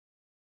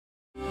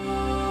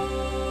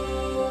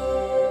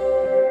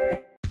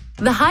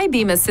The high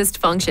beam assist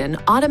function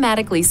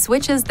automatically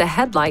switches the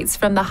headlights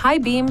from the high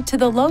beam to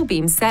the low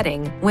beam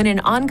setting when an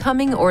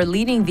oncoming or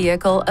leading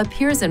vehicle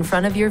appears in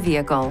front of your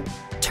vehicle.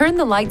 Turn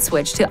the light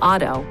switch to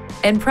auto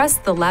and press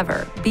the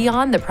lever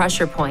beyond the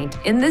pressure point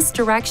in this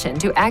direction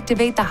to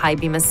activate the high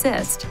beam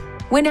assist.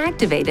 When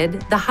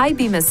activated, the high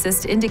beam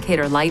assist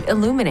indicator light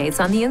illuminates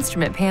on the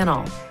instrument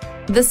panel.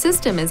 The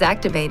system is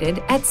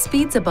activated at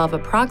speeds above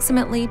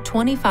approximately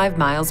 25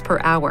 miles per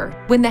hour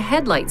when the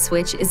headlight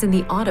switch is in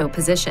the auto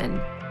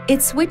position.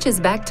 It switches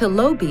back to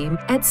low beam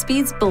at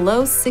speeds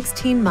below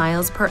 16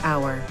 miles per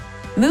hour.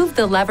 Move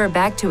the lever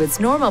back to its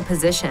normal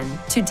position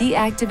to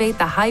deactivate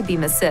the high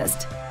beam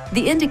assist.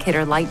 The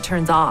indicator light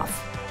turns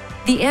off.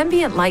 The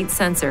ambient light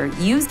sensor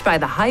used by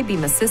the high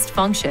beam assist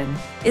function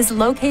is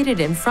located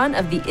in front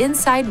of the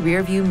inside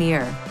rearview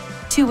mirror.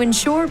 To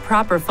ensure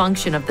proper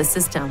function of the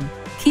system,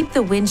 keep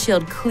the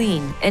windshield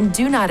clean and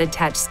do not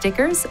attach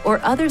stickers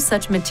or other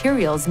such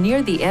materials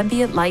near the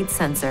ambient light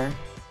sensor.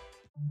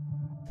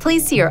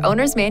 Please see your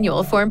owner's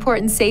manual for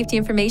important safety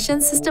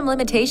information, system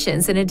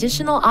limitations, and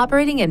additional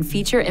operating and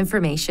feature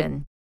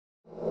information.